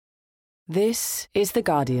This is The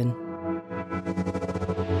Guardian.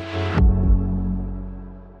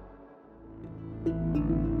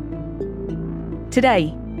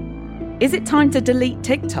 Today, is it time to delete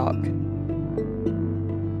TikTok?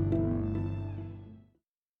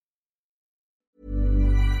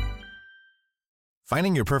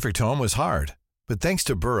 Finding your perfect home was hard, but thanks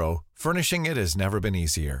to Burrow, furnishing it has never been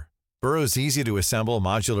easier. Burrow's easy-to-assemble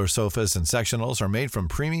modular sofas and sectionals are made from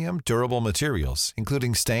premium, durable materials,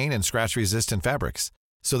 including stain and scratch-resistant fabrics.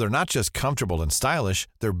 So they're not just comfortable and stylish,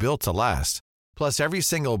 they're built to last. Plus, every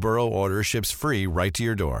single Burrow order ships free right to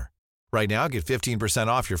your door. Right now, get 15%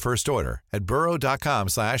 off your first order at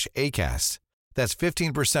burrow.com/ACAST. That's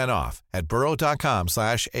 15% off at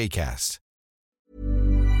burrow.com/ACAST.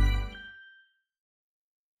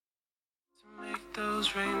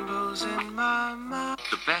 Those rainbows in my mouth.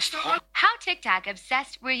 The best home. How TikTok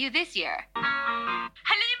obsessed were you this year?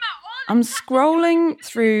 I'm scrolling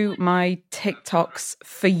through my TikTok's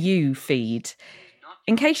For You feed.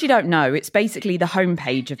 In case you don't know, it's basically the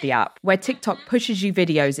homepage of the app where TikTok pushes you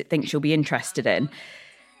videos it thinks you'll be interested in.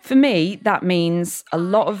 For me, that means a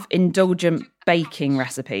lot of indulgent baking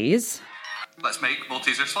recipes. Let's make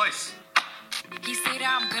Malteser slice. He said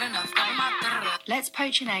I'm good enough. Let's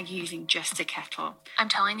poach an egg using just a kettle. I'm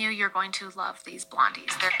telling you, you're going to love these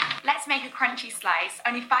blondies. Let's make a crunchy slice.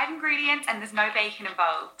 Only 5 ingredients and there's no bacon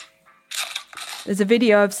involved. There's a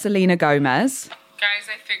video of Selena Gomez. Guys,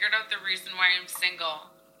 I figured out the reason why I'm single.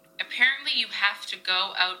 Apparently you have to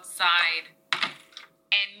go outside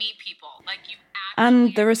and meet people.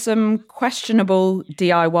 And there are some questionable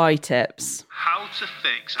DIY tips. How to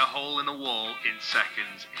fix a hole in a wall in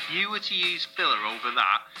seconds. If you were to use filler over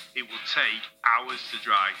that, it will take hours to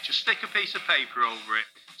dry. Just stick a piece of paper over it,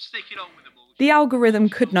 stick it on with a mulch. The algorithm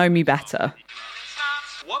could know me better.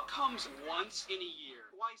 What comes once in a year,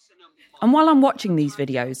 twice in a month? And while I'm watching these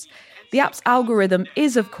videos, the app's algorithm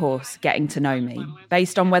is, of course, getting to know me,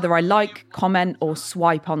 based on whether I like, comment, or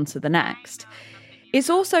swipe onto the next. It's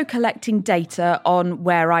also collecting data on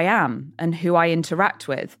where I am and who I interact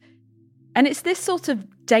with. And it's this sort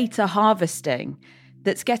of data harvesting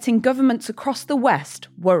that's getting governments across the West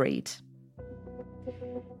worried.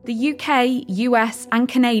 The UK, US, and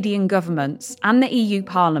Canadian governments and the EU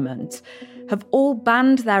Parliament have all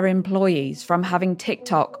banned their employees from having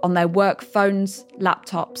TikTok on their work phones,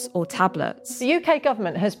 laptops, or tablets. The UK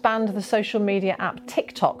government has banned the social media app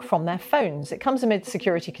TikTok from their phones. It comes amid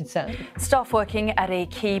security concerns. Staff working at a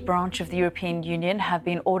key branch of the European Union have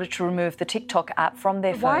been ordered to remove the TikTok app from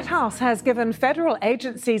their phones. The White House has given federal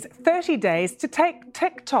agencies 30 days to take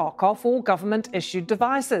TikTok off all government-issued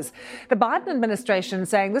devices. The Biden administration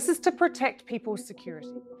saying this is to protect people's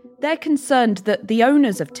security. They're concerned that the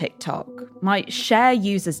owners of TikTok might share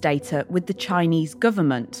users' data with the Chinese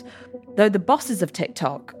government, though the bosses of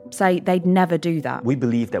TikTok say they'd never do that. We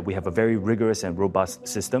believe that we have a very rigorous and robust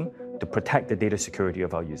system to protect the data security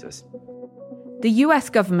of our users. The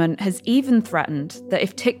US government has even threatened that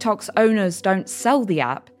if TikTok's owners don't sell the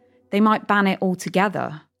app, they might ban it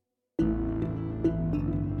altogether.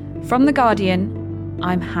 From The Guardian,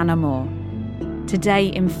 I'm Hannah Moore. Today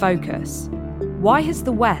in Focus, why has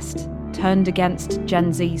the West turned against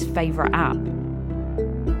Gen Z's favourite app?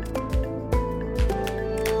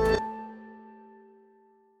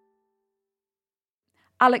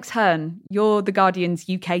 Alex Hearn, you're The Guardian's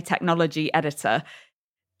UK technology editor.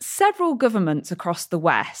 Several governments across the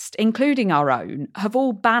West, including our own, have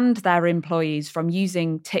all banned their employees from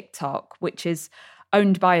using TikTok, which is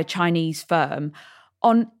owned by a Chinese firm,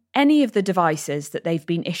 on any of the devices that they've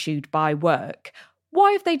been issued by work.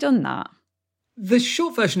 Why have they done that? The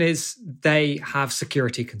short version is they have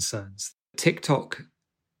security concerns. TikTok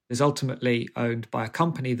is ultimately owned by a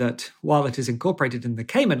company that, while it is incorporated in the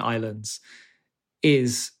Cayman Islands,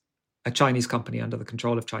 is a Chinese company under the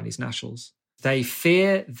control of Chinese nationals. They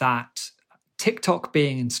fear that TikTok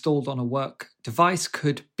being installed on a work device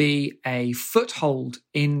could be a foothold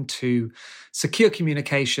into secure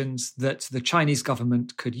communications that the Chinese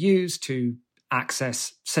government could use to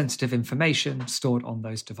access sensitive information stored on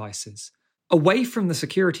those devices. Away from the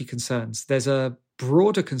security concerns, there's a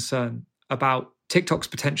broader concern about TikTok's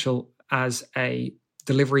potential as a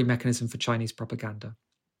delivery mechanism for Chinese propaganda.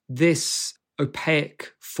 This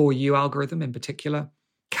opaque For You algorithm in particular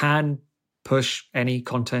can push any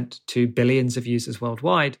content to billions of users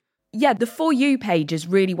worldwide. Yeah, the For You page is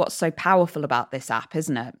really what's so powerful about this app,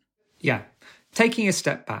 isn't it? Yeah. Taking a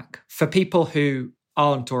step back, for people who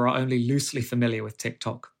aren't or are only loosely familiar with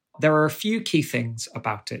TikTok, there are a few key things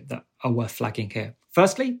about it that are worth flagging here.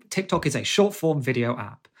 Firstly, TikTok is a short-form video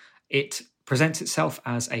app. It presents itself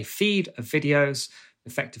as a feed of videos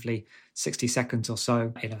effectively 60 seconds or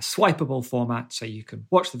so in a swipeable format. So you can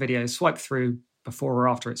watch the video, swipe through before or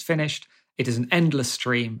after it's finished. It is an endless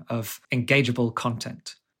stream of engageable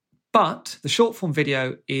content. But the short form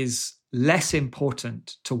video is less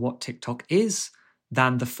important to what TikTok is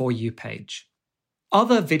than the For You page.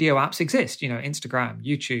 Other video apps exist, Instagram,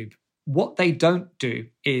 YouTube. What they don't do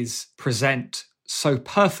is present so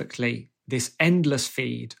perfectly this endless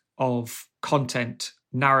feed of content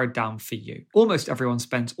narrowed down for you. Almost everyone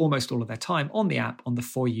spends almost all of their time on the app on the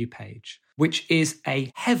For You page, which is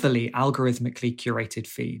a heavily algorithmically curated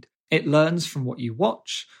feed. It learns from what you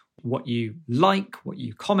watch, what you like, what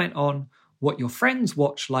you comment on, what your friends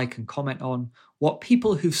watch, like, and comment on, what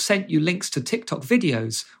people who've sent you links to TikTok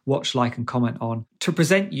videos watch, like, and comment on, to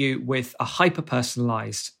present you with a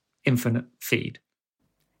hyper-personalized infinite feed.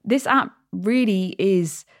 This app really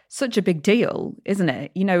is such a big deal, isn't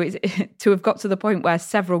it? To have got to the point where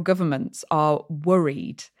several governments are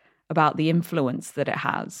worried about the influence that it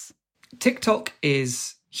has. TikTok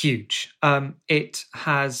is huge. It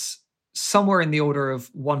has somewhere in the order of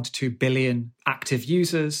 1 to 2 billion active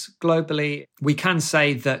users globally. We can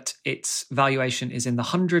say that its valuation is in the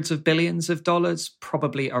hundreds of billions of dollars,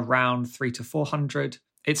 probably around 300 to 400.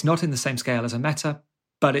 It's not in the same scale as a Meta,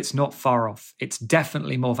 but it's not far off. It's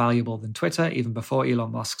definitely more valuable than Twitter, even before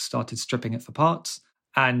Elon Musk started stripping it for parts.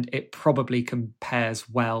 And it probably compares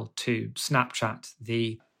well to Snapchat,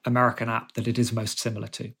 the American app that it is most similar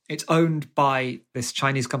to. It's owned by this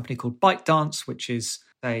Chinese company called ByteDance, which is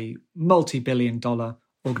a multi-billion-dollar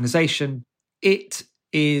organization. It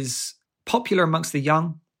is popular amongst the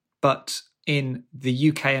young, but in the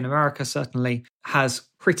UK and America certainly has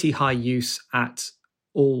pretty high use at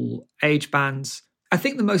all age bands. I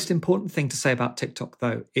think the most important thing to say about TikTok,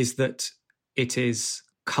 though, is that it is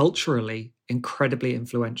culturally incredibly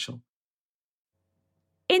influential.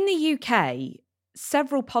 In the UK,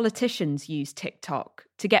 several politicians use TikTok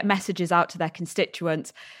to get messages out to their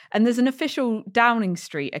constituents. And there's an official Downing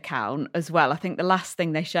Street account as well. I think the last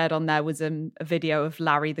thing they shared on there was a video of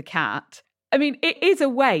Larry the cat. I mean, it is a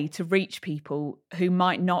way to reach people who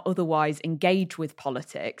might not otherwise engage with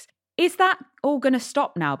politics. Is that all going to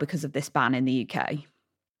stop now because of this ban in the UK?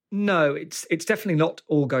 No, it's definitely not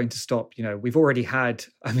all going to stop. We've already had,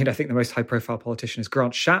 I think the most high-profile politician is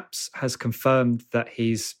Grant Shapps, has confirmed that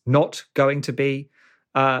he's not going to be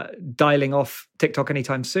dialing off TikTok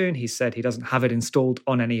anytime soon. He said he doesn't have it installed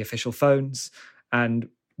on any official phones and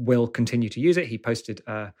will continue to use it. He posted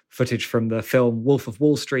footage from the film Wolf of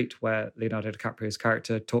Wall Street, where Leonardo DiCaprio's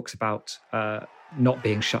character talks about not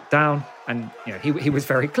being shut down. And he was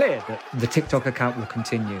very clear that the TikTok account will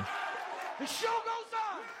continue. The show goes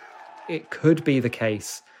on! It could be the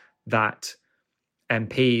case that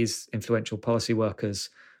MPs, influential policy workers,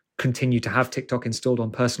 continue to have TikTok installed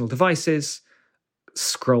on personal devices,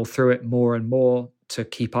 scroll through it more and more to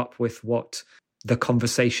keep up with what the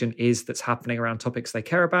conversation is that's happening around topics they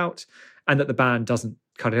care about, and that the ban doesn't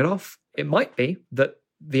cut it off. It might be that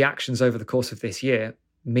the actions over the course of this year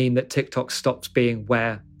mean that TikTok stops being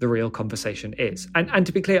where the real conversation is. And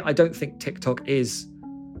to be clear, I don't think TikTok is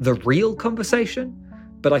the real conversation,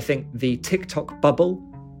 but I think the TikTok bubble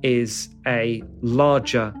is a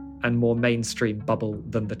larger and more mainstream bubble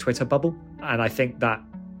than the Twitter bubble. And I think that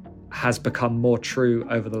has become more true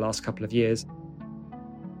over the last couple of years.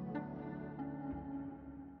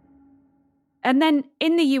 And then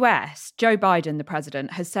in the US, Joe Biden, the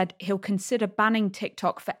president, has said he'll consider banning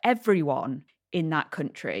TikTok for everyone in that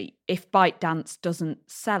country if ByteDance doesn't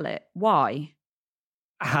sell it. Why?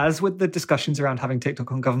 As with the discussions around having TikTok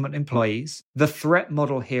on government employees, the threat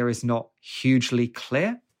model here is not hugely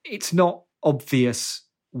clear. It's not obvious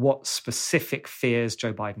what specific fears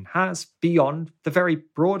Joe Biden has beyond the very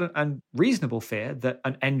broad and reasonable fear that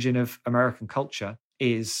an engine of American culture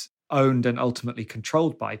is owned and ultimately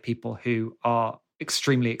controlled by people who are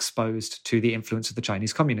extremely exposed to the influence of the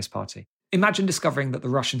Chinese Communist Party. Imagine discovering that the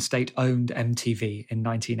Russian state owned MTV in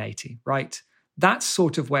 1980, right? That's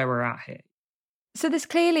sort of where we're at here. So there's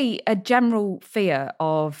clearly a general fear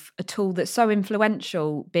of a tool that's so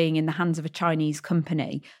influential being in the hands of a Chinese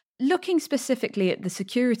company. Looking specifically at the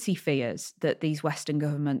security fears that these Western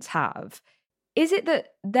governments have, is it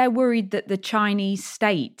that they're worried that the Chinese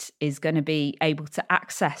state is going to be able to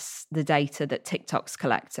access the data that TikTok's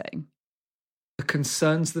collecting? The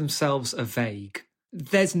concerns themselves are vague.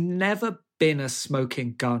 There's never been a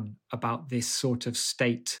smoking gun about this sort of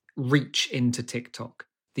state reach into TikTok.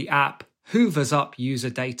 The app hoovers up user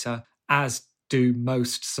data, as do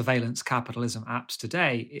most surveillance capitalism apps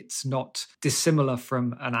today. It's not dissimilar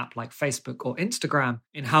from an app like Facebook or Instagram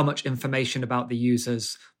in how much information about the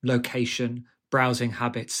user's location, browsing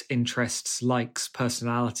habits, interests, likes,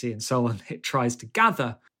 personality, and so on it tries to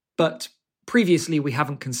gather. But previously, we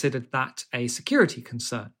haven't considered that a security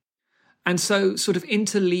concern. And so sort of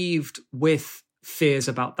interleaved with fears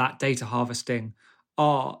about that data harvesting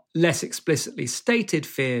are less explicitly stated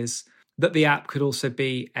fears that the app could also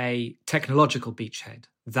be a technological beachhead,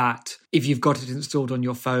 that if you've got it installed on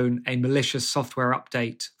your phone, a malicious software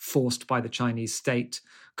update forced by the Chinese state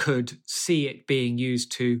could see it being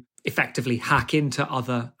used to effectively hack into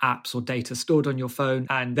other apps or data stored on your phone,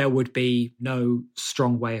 and there would be no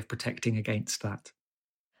strong way of protecting against that.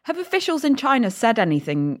 Have officials in China said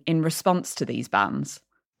anything in response to these bans?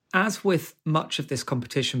 As with much of this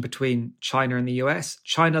competition between China and the US,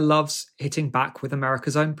 China loves hitting back with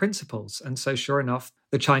America's own principles. And so, sure enough,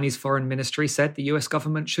 the Chinese Foreign Ministry said the US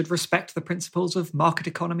government should respect the principles of market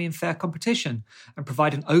economy and fair competition and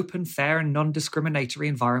provide an open, fair and non-discriminatory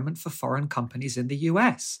environment for foreign companies in the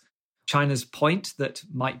US. China's point that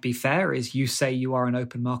might be fair is you say you are an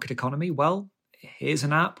open market economy. Well, here's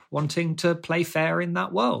an app wanting to play fair in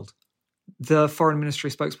that world. The Foreign Ministry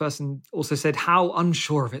spokesperson also said, how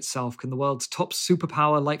unsure of itself can the world's top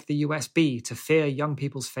superpower like the US be to fear young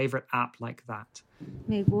people's favourite app like that?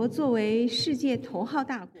 The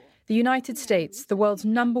United States, the world's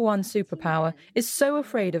 #1 superpower, is so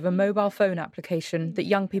afraid of a mobile phone application that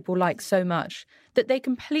young people like so much that they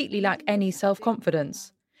completely lack any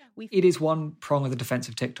self-confidence. It is one prong of the defence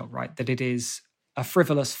of TikTok, right? That it is a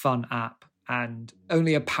frivolous, fun app. And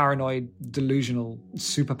only a paranoid, delusional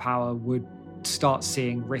superpower would start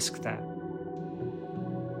seeing risk there.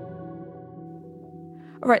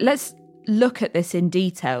 All right, let's look at this in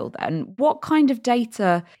detail then. What kind of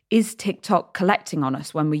data is TikTok collecting on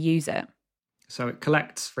us when we use it? So it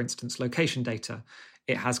collects, for instance, location data.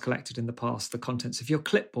 It has collected in the past the contents of your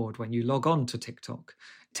clipboard when you log on to TikTok.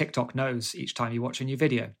 TikTok knows each time you watch a new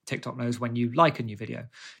video. TikTok knows when you like a new video.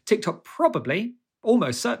 TikTok probably,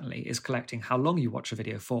 almost certainly, is collecting how long you watch a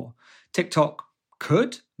video for. TikTok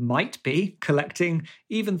might be collecting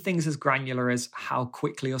even things as granular as how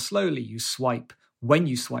quickly or slowly you swipe when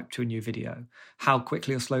you swipe to a new video, how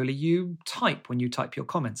quickly or slowly you type when you type your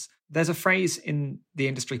comments. There's a phrase in the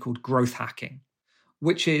industry called growth hacking,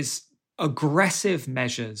 which is aggressive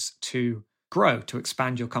measures to grow, to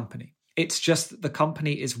expand your company. It's just that the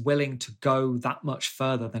company is willing to go that much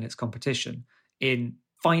further than its competition in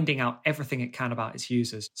finding out everything it can about its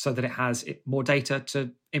users so that it has more data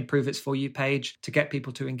to improve its For You page, to get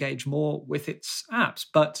people to engage more with its apps.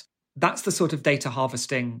 But that's the sort of data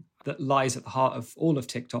harvesting that lies at the heart of all of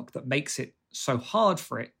TikTok that makes it so hard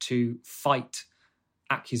for it to fight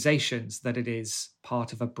accusations that it is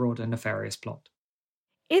part of a broader nefarious plot.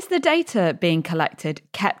 Is the data being collected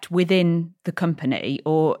kept within the company,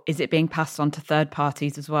 or is it being passed on to third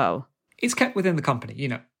parties as well? It's kept within the company. You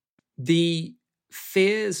know, the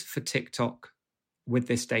fears for TikTok with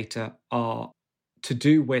this data are to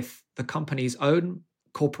do with the company's own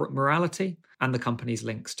corporate morality and the company's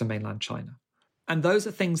links to mainland China. And those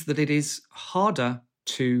are things that it is harder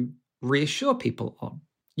to reassure people on.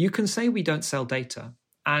 You can say we don't sell data,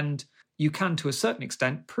 and you can, to a certain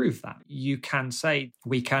extent, prove that. You can say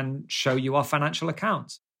we can show you our financial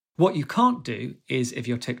accounts. What you can't do is, if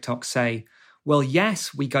your TikTok, say, well,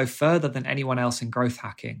 yes, we go further than anyone else in growth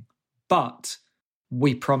hacking, but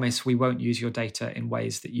we promise we won't use your data in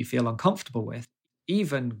ways that you feel uncomfortable with.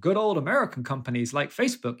 Even good old American companies like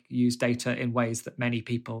Facebook use data in ways that many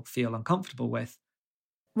people feel uncomfortable with.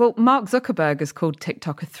 Well, Mark Zuckerberg has called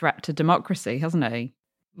TikTok a threat to democracy, hasn't he?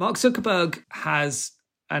 Mark Zuckerberg has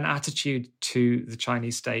an attitude to the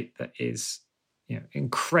Chinese state that is,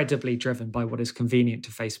 incredibly driven by what is convenient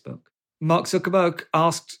to Facebook. Mark Zuckerberg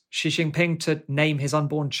asked Xi Jinping to name his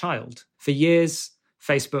unborn child. For years,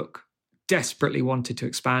 Facebook desperately wanted to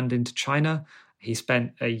expand into China. He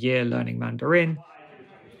spent a year learning Mandarin.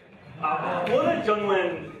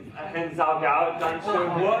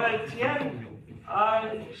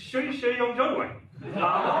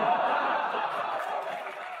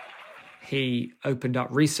 He opened up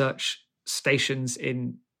research stations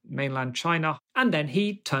in mainland China, and then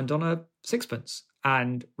he turned on a sixpence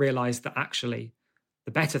and realized that actually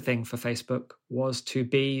the better thing for Facebook was to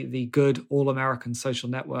be the good all-American social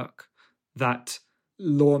network that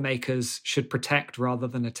lawmakers should protect rather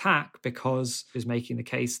than attack, because is making the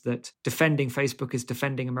case that defending Facebook is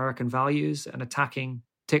defending American values and attacking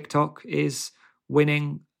TikTok is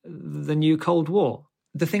winning the new Cold War.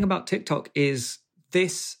 The thing about TikTok is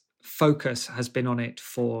this focus has been on it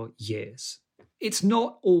for years. It's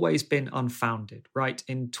not always been unfounded, right?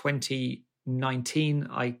 In 2019,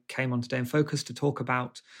 I came on Today in Focus to talk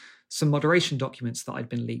about some moderation documents that I'd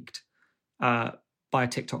been leaked. by a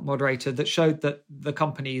TikTok moderator that showed that the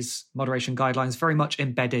company's moderation guidelines very much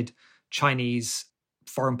embedded Chinese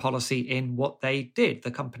foreign policy in what they did.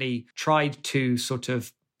 The company tried to sort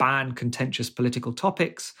of ban contentious political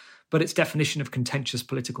topics, but its definition of contentious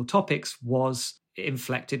political topics was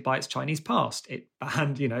inflected by its Chinese past. It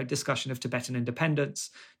banned, discussion of Tibetan independence,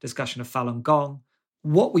 discussion of Falun Gong.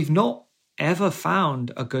 What we've not ever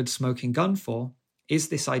found a good smoking gun for is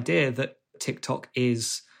this idea that TikTok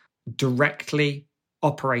is directly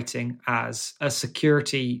operating as a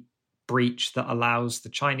security breach that allows the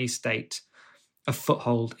Chinese state a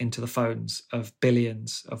foothold into the phones of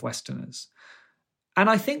billions of Westerners. And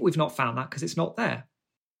I think we've not found that because it's not there.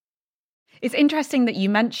 It's interesting that you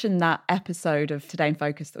mentioned that episode of Today in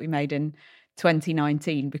Focus that we made in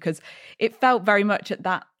 2019, because it felt very much at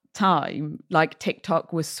that time like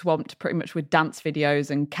TikTok was swamped pretty much with dance videos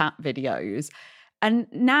and cat videos. And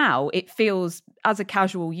now it feels, as a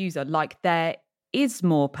casual user, like there is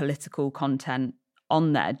more political content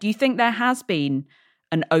on there. Do you think there has been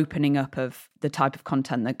an opening up of the type of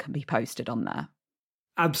content that can be posted on there?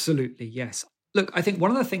 Absolutely, yes. Look, I think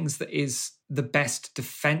one of the things that is the best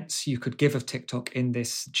defense you could give of TikTok in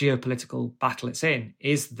this geopolitical battle it's in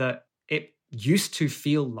is that it used to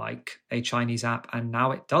feel like a Chinese app and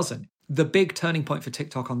now it doesn't. The big turning point for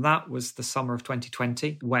TikTok on that was the summer of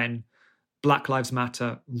 2020 when Black Lives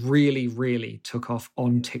Matter really, really took off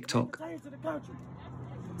on TikTok.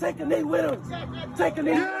 Take a knee with them. Take a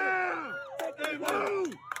knee. Yeah. Take a knee.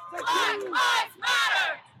 Black Lives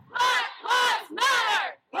Matter. Black Lives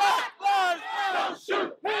Matter. Black Lives Matter. Don't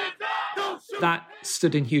shoot. Hands up. Don't shoot. That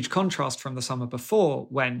stood in huge contrast from the summer before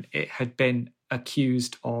when it had been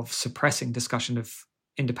accused of suppressing discussion of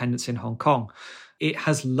independence in Hong Kong. It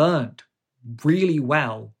has learned really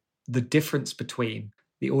well the difference between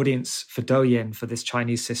the audience for Douyin, for this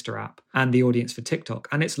Chinese sister app, and the audience for TikTok.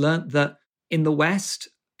 And it's learned that in the West,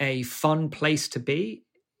 a fun place to be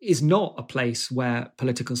is not a place where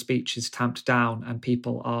political speech is tamped down and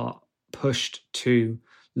people are pushed to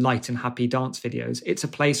light and happy dance videos. It's a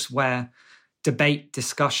place where debate,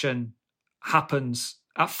 discussion happens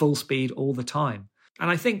at full speed all the time.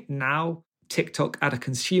 And I think now TikTok at a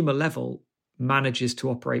consumer level manages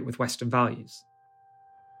to operate with Western values.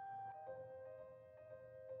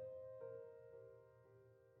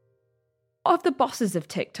 What have the bosses of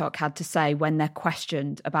TikTok had to say when they're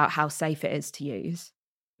questioned about how safe it is to use?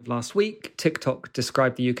 Last week, TikTok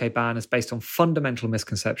described the UK ban as based on fundamental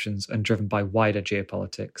misconceptions and driven by wider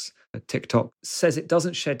geopolitics. TikTok says it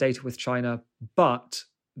doesn't share data with China, but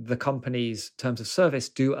the company's terms of service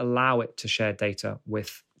do allow it to share data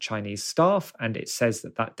with Chinese staff, and it says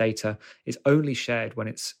that that data is only shared when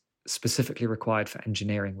it's specifically required for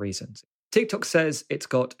engineering reasons. TikTok says it's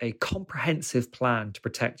got a comprehensive plan to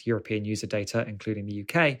protect European user data, including the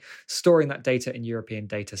UK, storing that data in European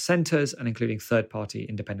data centres and including third-party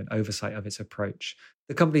independent oversight of its approach.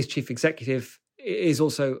 The company's chief executive is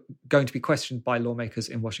also going to be questioned by lawmakers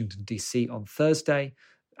in Washington, D.C. on Thursday.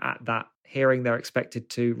 At that hearing, they're expected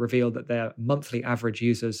to reveal that their monthly average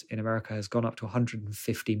users in America has gone up to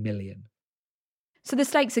 150 million. So the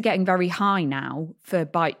stakes are getting very high now for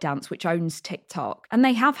ByteDance, which owns TikTok. And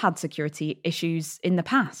they have had security issues in the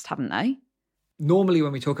past, haven't they? Normally,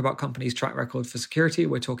 when we talk about companies' track record for security,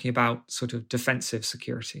 we're talking about sort of defensive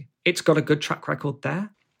security. It's got a good track record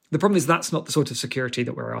there. The problem is that's not the sort of security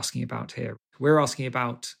that we're asking about here. We're asking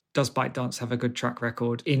about, does ByteDance have a good track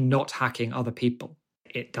record in not hacking other people?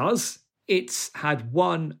 It does. It's had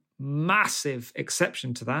one massive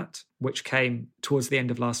exception to that, which came towards the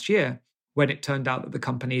end of last year, when it turned out that the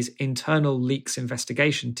company's internal leaks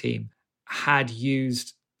investigation team had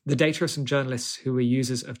used the data of some journalists who were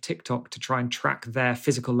users of TikTok to try and track their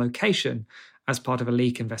physical location as part of a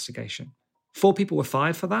leak investigation. 4 people were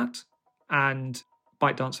fired for that, and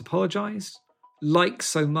ByteDance apologised. Like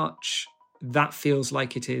so much, that feels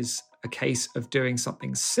like it is a case of doing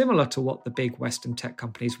something similar to what the big Western tech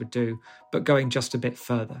companies would do, but going just a bit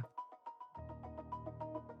further.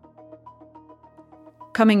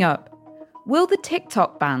 Coming up, will the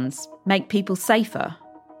TikTok bans make people safer?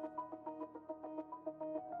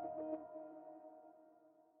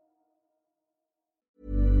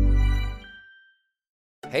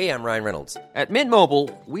 Hey, I'm Ryan Reynolds. At Mint Mobile,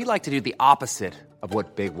 we like to do the opposite of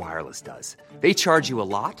what Big Wireless does. They charge you a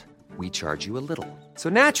lot, we charge you a little. So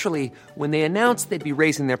naturally, when they announced they'd be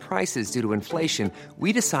raising their prices due to inflation,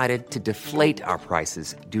 we decided to deflate our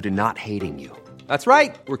prices due to not hating you. That's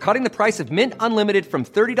right. We're cutting the price of Mint Unlimited from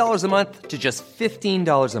 $30 a month to just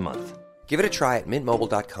 $15 a month. Give it a try at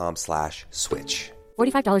mintmobile.com/switch.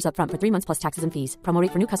 $45 up front for 3 months plus taxes and fees. Promo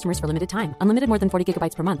rate for new customers for limited time. Unlimited more than 40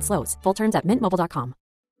 gigabytes per month slows. Full terms at mintmobile.com.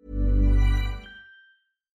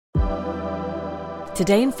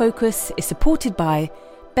 Today in Focus is supported by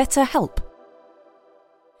BetterHelp.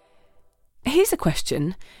 Here's a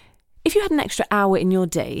question. If you had an extra hour in your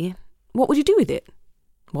day, what would you do with it?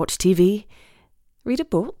 Watch TV? Read a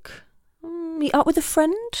book? Meet up with a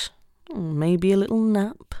friend? Maybe a little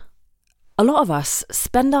nap? A lot of us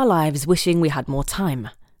spend our lives wishing we had more time.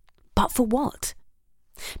 But for what?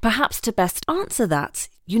 Perhaps to best answer that,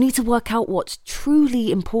 you need to work out what's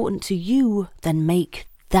truly important to you, then make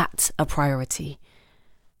that a priority.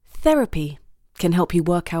 Therapy can help you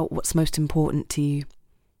work out what's most important to you.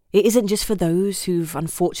 It isn't just for those who've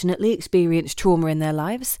unfortunately experienced trauma in their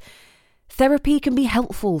lives. Therapy can be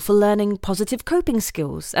helpful for learning positive coping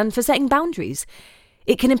skills and for setting boundaries.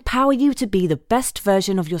 It can empower you to be the best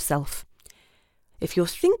version of yourself. If you're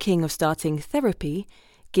thinking of starting therapy,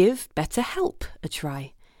 give BetterHelp a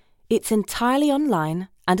try. It's entirely online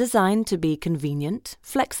and designed to be convenient,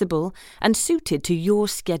 flexible, and suited to your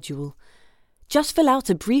schedule. Just fill out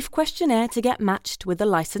a brief questionnaire to get matched with a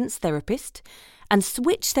licensed therapist and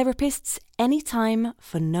switch therapists anytime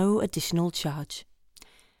for no additional charge.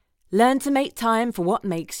 Learn to make time for what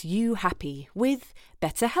makes you happy with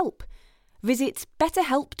BetterHelp. Visit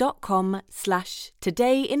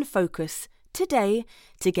betterhelp.com/todayinfocus today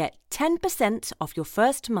to get 10% off your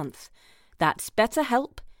first month. That's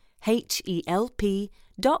BetterHelp,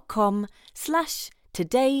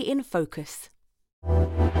 HELP.com/todayinfocus.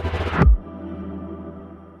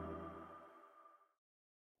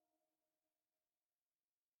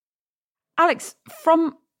 Alex,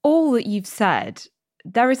 from all that you've said,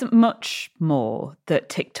 there isn't much more that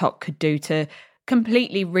TikTok could do to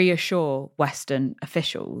completely reassure Western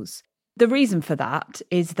officials. The reason for that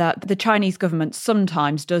is that the Chinese government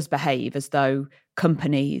sometimes does behave as though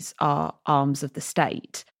companies are arms of the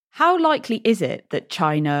state. How likely is it that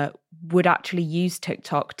China would actually use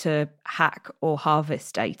TikTok to hack or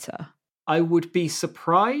harvest data? I would be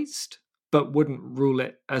surprised, but wouldn't rule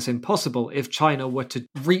it as impossible if China were to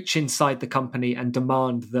reach inside the company and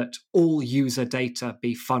demand that all user data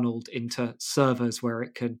be funneled into servers where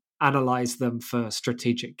it can analyze them for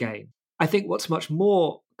strategic gain. I think what's much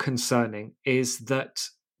more concerning is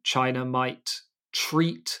that China might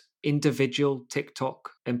treat individual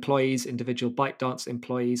TikTok employees, individual ByteDance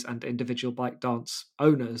employees, and individual ByteDance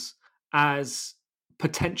owners as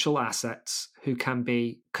potential assets who can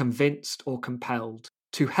be convinced or compelled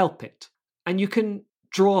to help it. And you can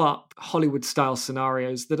draw up Hollywood-style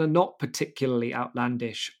scenarios that are not particularly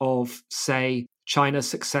outlandish of, say, China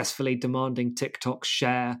successfully demanding TikTok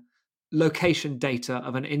share location data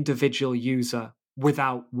of an individual user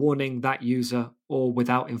without warning that user or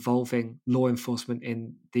without involving law enforcement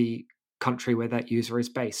in the country where that user is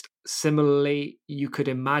based. Similarly, you could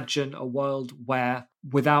imagine a world where,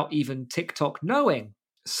 without even TikTok knowing,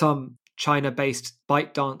 some China-based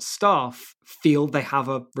ByteDance staff feel they have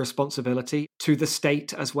a responsibility to the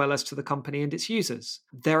state as well as to the company and its users.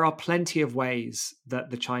 There are plenty of ways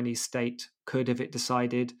that the Chinese state could, if it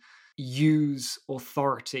decided, use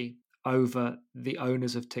authority over the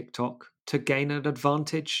owners of TikTok to gain an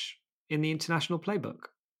advantage in the international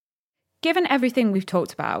playbook. Given everything we've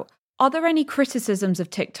talked about, are there any criticisms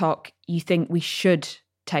of TikTok you think we should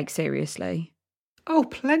take seriously? Oh,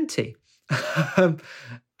 plenty.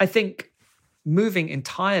 I think moving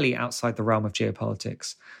entirely outside the realm of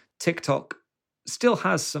geopolitics, TikTok still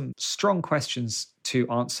has some strong questions to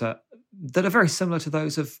answer that are very similar to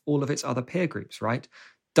those of all of its other peer groups, right?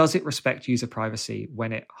 Does it respect user privacy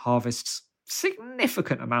when it harvests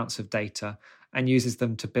significant amounts of data and uses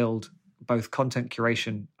them to build both content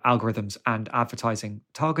curation algorithms and advertising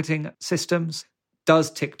targeting systems?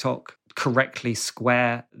 Does TikTok correctly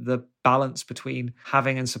square the balance between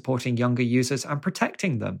having and supporting younger users and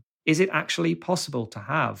protecting them? Is it actually possible to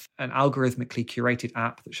have an algorithmically curated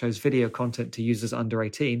app that shows video content to users under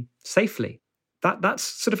 18 safely? That's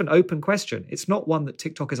sort of an open question. It's not one that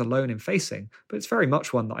TikTok is alone in facing, but it's very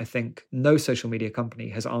much one that I think no social media company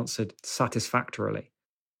has answered satisfactorily.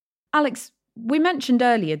 Alex, we mentioned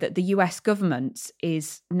earlier that the US government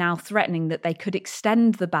is now threatening that they could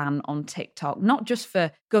extend the ban on TikTok, not just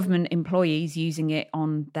for government employees using it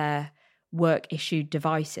on their work-issued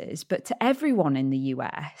devices, but to everyone in the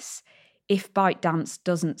US if ByteDance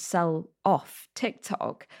doesn't sell off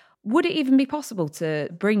TikTok. Would it even be possible to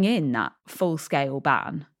bring in that full-scale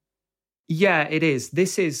ban? Yeah, it is.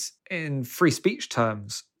 This is, in free speech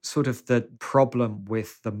terms, sort of the problem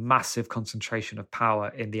with the massive concentration of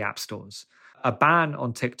power in the app stores. A ban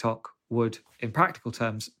on TikTok would, in practical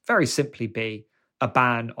terms, very simply be a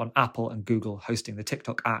ban on Apple and Google hosting the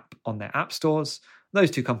TikTok app on their app stores.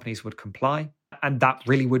 Those two companies would comply, and that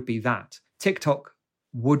really would be that. TikTok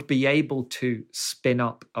would be able to spin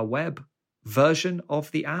up a web version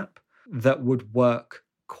of the app that would work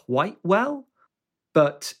quite well,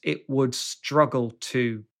 but it would struggle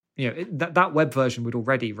to, that web version would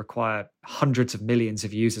already require hundreds of millions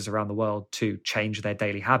of users around the world to change their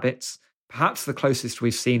daily habits. Perhaps the closest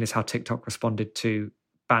we've seen is how TikTok responded to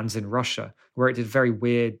bans in Russia, where it did a very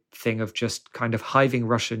weird thing of just kind of hiving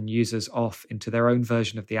Russian users off into their own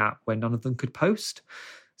version of the app where none of them could post.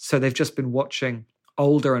 So they've just been watching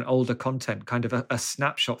older and older content, kind of a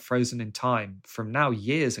snapshot frozen in time from now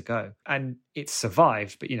years ago. And it's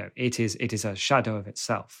survived, but, it is a shadow of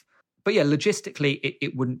itself. But yeah, logistically,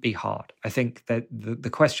 it wouldn't be hard. I think that the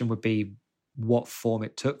question would be what form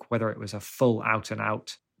it took, whether it was a full out and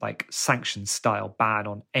out, like sanction style ban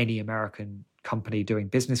on any American company doing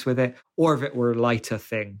business with it, or if it were a lighter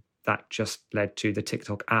thing that just led to the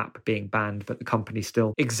TikTok app being banned, but the company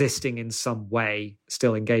still existing in some way,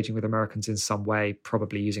 still engaging with Americans in some way,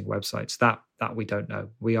 probably using websites. That we don't know.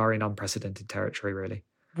 We are in unprecedented territory, really.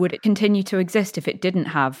 Would it continue to exist if it didn't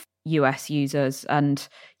have US users and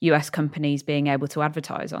US companies being able to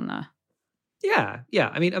advertise on there?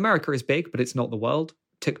 Yeah. I mean, America is big, but it's not the world.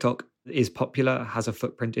 TikTok is popular, has a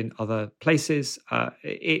footprint in other places.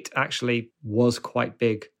 It actually was quite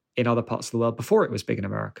big in other parts of the world before it was big in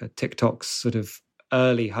America. TikTok's sort of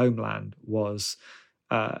early homeland was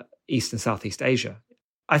East and Southeast Asia.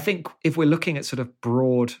 I think if we're looking at sort of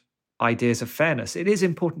broad ideas of fairness, it is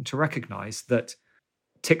important to recognize that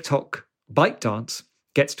TikTok ByteDance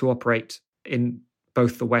gets to operate in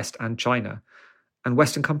both the West and China, and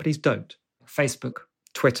Western companies don't. Facebook,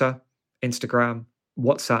 Twitter, Instagram,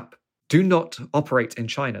 WhatsApp do not operate in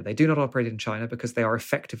China. They do not operate in China because they are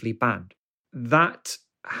effectively banned. That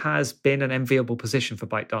has been an enviable position for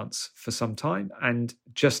ByteDance for some time. And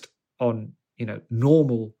just on,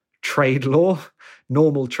 normal trade law,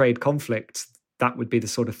 normal trade conflicts, that would be the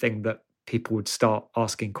sort of thing that people would start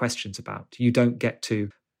asking questions about. You don't get to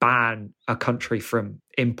ban a country from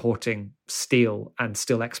importing steel and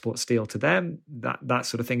still export steel to them. That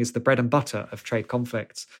sort of thing is the bread and butter of trade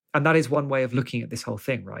conflicts. And that is one way of looking at this whole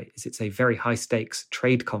thing, right? Is it's a very high stakes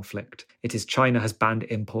trade conflict. It is China has banned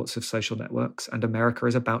imports of social networks and America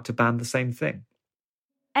is about to ban the same thing.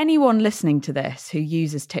 Anyone listening to this who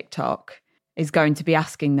uses TikTok is going to be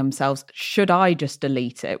asking themselves, should I just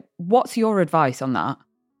delete it? What's your advice on that?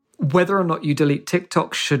 Whether or not you delete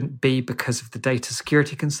TikTok shouldn't be because of the data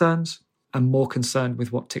security concerns. I'm more concerned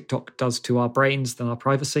with what TikTok does to our brains than our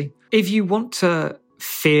privacy. If you want to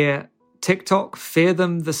fear TikTok, fear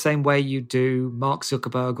them the same way you do Mark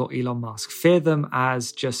Zuckerberg or Elon Musk. Fear them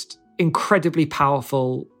as just incredibly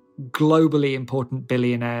powerful, globally important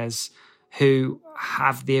billionaires who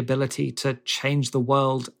have the ability to change the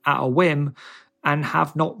world at a whim and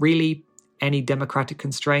have not really any democratic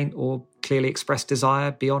constraint or clearly expressed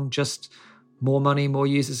desire beyond just more money, more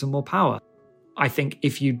users, and more power. I think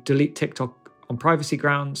if you delete TikTok on privacy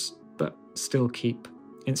grounds, but still keep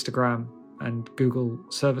Instagram and Google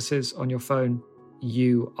services on your phone,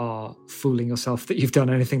 you are fooling yourself that you've done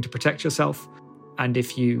anything to protect yourself. And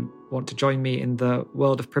if you want to join me in the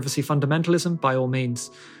world of privacy fundamentalism, by all means,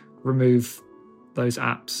 remove those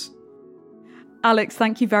apps. Alex,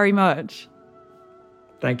 thank you very much.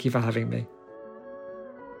 Thank you for having me.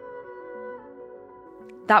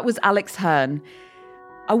 That was Alex Hearn.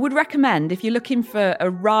 I would recommend, if you're looking for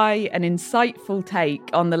a wry and insightful take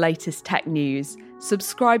on the latest tech news,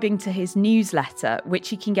 subscribing to his newsletter,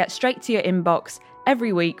 which you can get straight to your inbox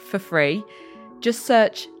every week for free. Just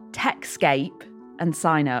search Techscape and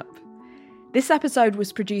sign up. This episode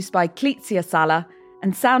was produced by Clizia Sala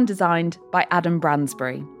and sound designed by Adam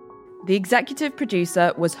Bransbury. The executive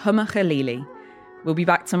producer was Huma Khalili. We'll be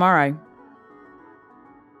back tomorrow.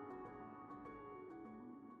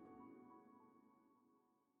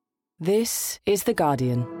 This is The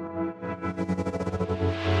Guardian.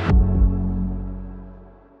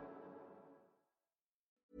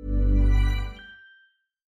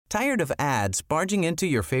 Tired of ads barging into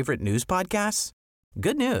your favorite news podcasts?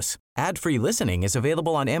 Good news. Ad-free listening is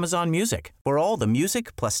available on Amazon Music for all the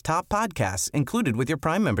music plus top podcasts included with your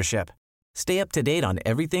Prime membership. Stay up to date on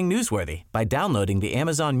everything newsworthy by downloading the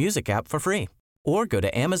Amazon Music app for free or go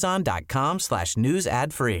to amazon.com/news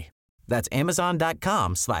ad free. That's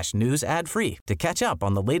amazon.com/news ad free to catch up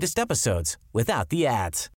on the latest episodes without the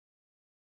ads.